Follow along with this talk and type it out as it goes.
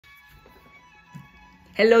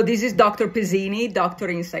Hello, this is Dr. Pezzini, doctor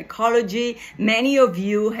in psychology. Many of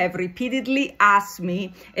you have repeatedly asked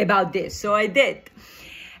me about this, so I did.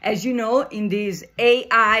 As you know, in this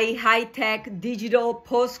AI, high-tech, digital,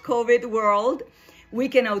 post-COVID world, we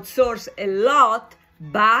can outsource a lot,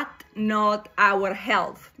 but not our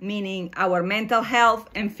health, meaning our mental health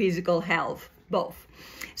and physical health, both.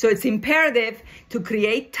 So it's imperative to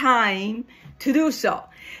create time to do so.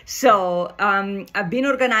 So I've been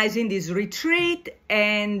organizing this retreat,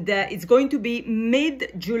 and it's going to be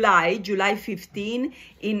mid-July, July 15,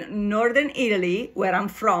 in northern Italy, where I'm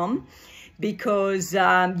from, because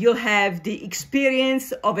you'll have the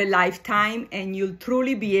experience of a lifetime, and you'll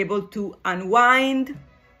truly be able to unwind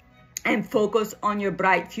and focus on your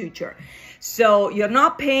bright future. So you're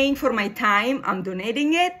not paying for my time, I'm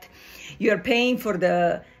donating it. You're paying for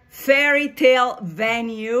the fairy tale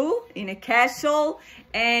venue in a castle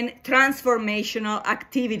and transformational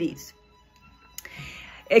activities.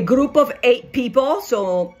 A group of 8 people,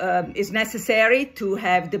 so is necessary to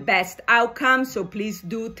have the best outcome. So please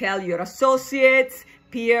do tell your associates,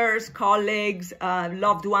 peers, colleagues,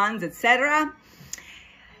 loved ones, etc.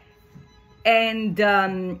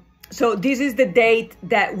 And so this is the date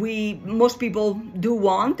that most people do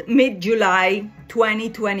want, mid-July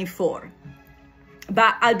 2024.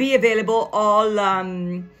 But I'll be available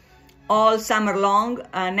all summer long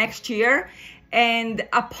next year, and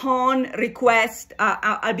upon request,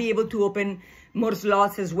 I'll be able to open more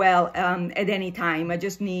slots as well at any time. I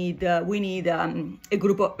just need, we need a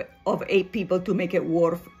group of 8 people to make it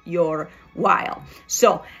worth your while.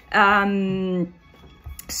 So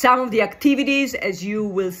some of the activities, as you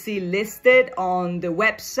will see listed on the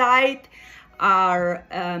website, are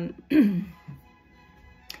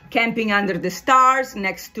camping under the stars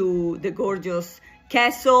next to the gorgeous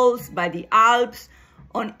castles by the Alps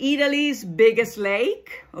on Italy's biggest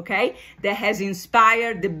lake, okay, that has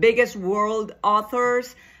inspired the biggest world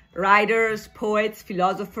authors, writers, poets,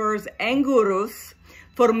 philosophers, and gurus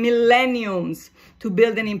for millenniums to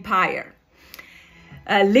build an empire.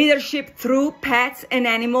 Leadership through pets and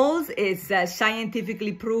animals is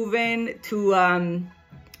scientifically proven to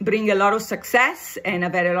bring a lot of success, and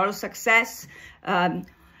I've had a lot of success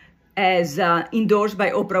as endorsed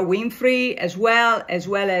by Oprah Winfrey, as well as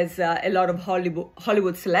a lot of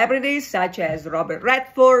Hollywood celebrities such as Robert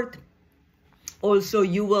Redford. Also,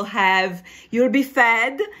 you'll be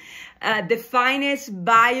fed the finest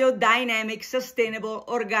biodynamic, sustainable,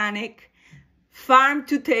 organic,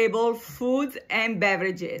 farm-to-table foods and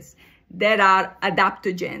beverages that are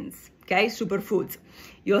adaptogens, okay, superfoods.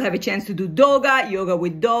 You'll have a chance to do yoga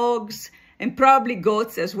with dogs, and probably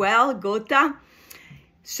goats as well, gota.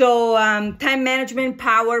 So time management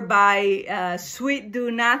powered by Sweet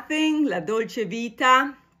Do Nothing, La Dolce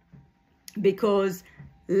Vita, because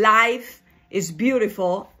life is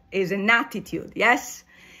beautiful, is an attitude, yes?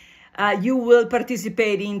 You will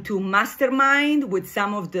participate into Mastermind with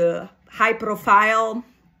some of the high-profile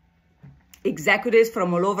executives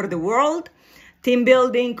from all over the world, team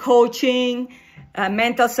building, coaching,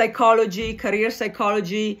 mental psychology, career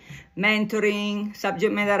psychology, mentoring,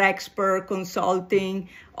 subject matter expert, consulting,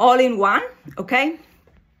 all in one, okay?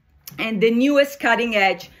 And the newest cutting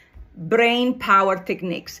edge brain power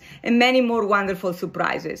techniques and many more wonderful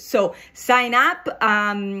surprises. So sign up.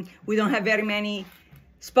 We don't have very many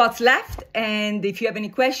spots left. And if you have any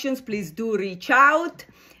questions, please do reach out.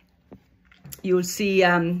 You'll see,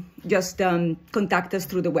 just contact us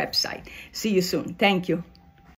through the website. See you soon. Thank you.